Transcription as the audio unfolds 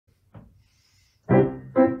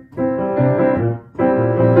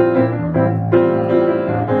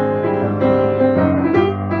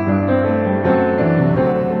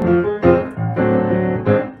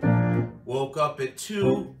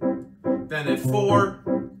at 4,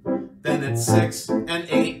 then at 6 and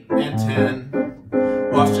 8 and 10.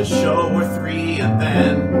 Watched a show or 3 and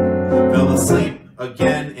then fell asleep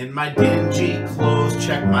again in my dingy clothes.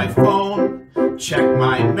 Check my phone, check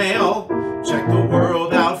my mail, check the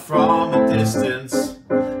world out from a distance.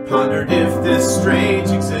 Pondered if this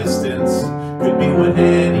strange existence could be what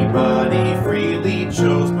anybody freely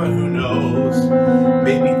chose, but who knows?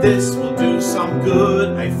 Maybe this will do some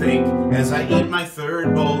good, I think, as I eat my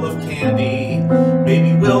 3rd bowl of candy.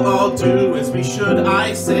 Maybe we'll all do as we should,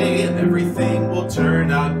 I say, and everything will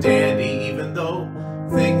turn out dandy. Even though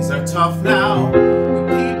things are tough now, and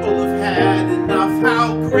people have had enough,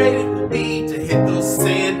 how great it would be to hit those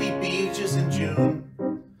sandy beaches in June,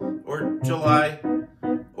 or July,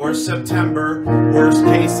 or September, worst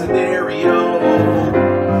case scenario.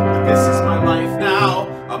 But this is my life now,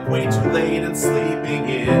 up way too late and sleeping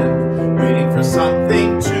in, waiting for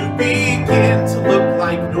something to begin to look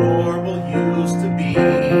like normal used to be.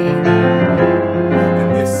 And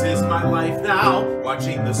this is my life now,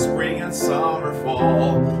 watching the spring and summer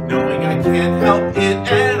fall, knowing I can't help it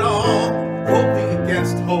at all, hoping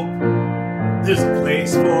against hope there's a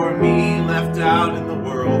place for me left out in the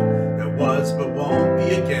world that was but won't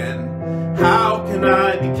be again. How can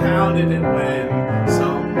I be counted, and when?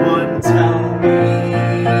 Someone tell me.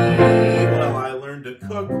 Well, I learned to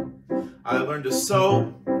cook, I learned to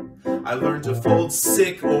sew, I learned to fold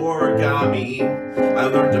sick origami, I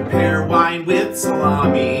learned to pair wine with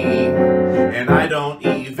salami, and I don't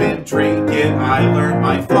even drink it. I learned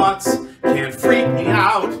my thoughts can't freak me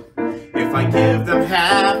out if I give them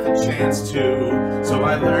half a chance to. So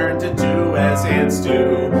I learned to do as ants do.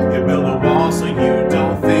 You build a wall so you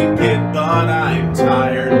don't think it, but I'm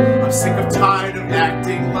tired. I'm sick of tired of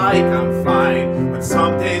acting like I'm fine, when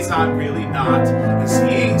some days I'm really not. And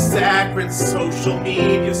seeing saccharine social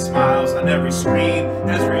media smiles on every screen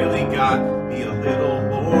has really got me a little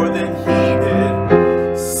more than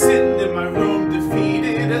heated. Sitting in my room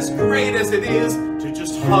defeated, as great as it is to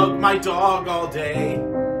just hug my dog all day.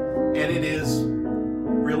 And it is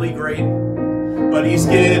really great, but he's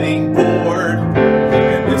getting bored.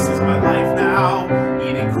 And this is my life now,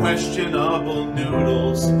 eating questionable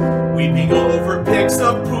noodles, weeping over pics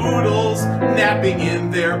of poodles, napping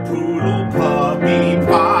in their poodle puppy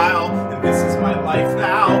pile. And this is my life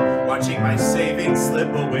now, watching my savings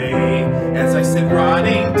slip away, as I sit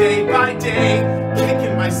rotting day by day,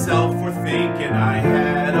 kicking myself for thinking I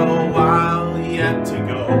had a while yet to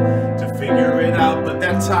go to figure it out. But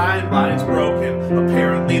that timeline's broken,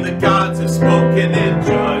 apparently the gods have spoken in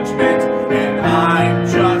judgment, and I'm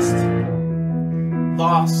just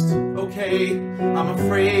lost. Okay, I'm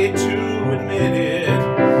afraid to admit it,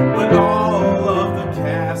 but all of the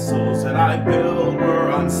castles that I built were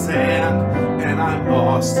on sand, and I'm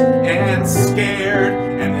lost and scared,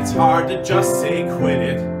 and it's hard to just say quit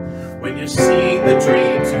it when you're seeing the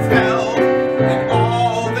dreams you've held, and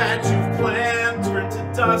all that you've planned turn to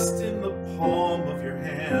dust in the palm of your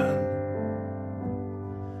hand.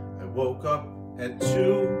 I woke up at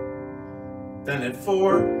 2, then at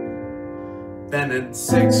 4, then at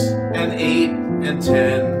 6 and 8 and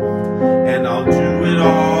 10, and I'll do it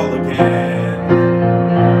all again.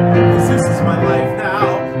 'Cause this is my life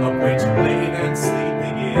now, up way too late and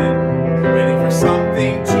sleeping in, waiting for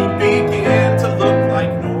something to begin to look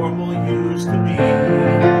like normal used to be.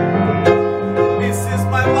 This is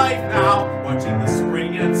my life now, watching the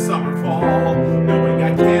spring and summer fall, knowing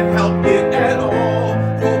I can't help it at all,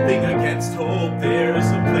 hoping against hope there's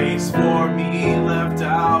a place for me left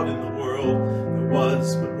out in the world that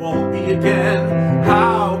was but won't be again.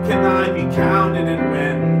 How can I be counted, and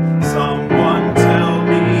when? Someone tell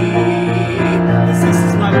me. 'Cause this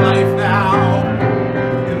is my life now,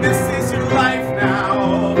 and this is your life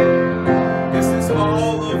now. This is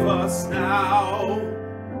all of us now.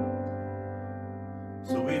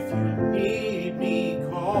 So if you need me,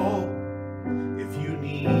 call. If you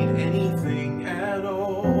need anything at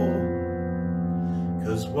all,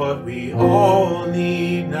 'cause what we all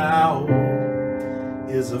need now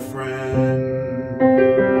is a friend.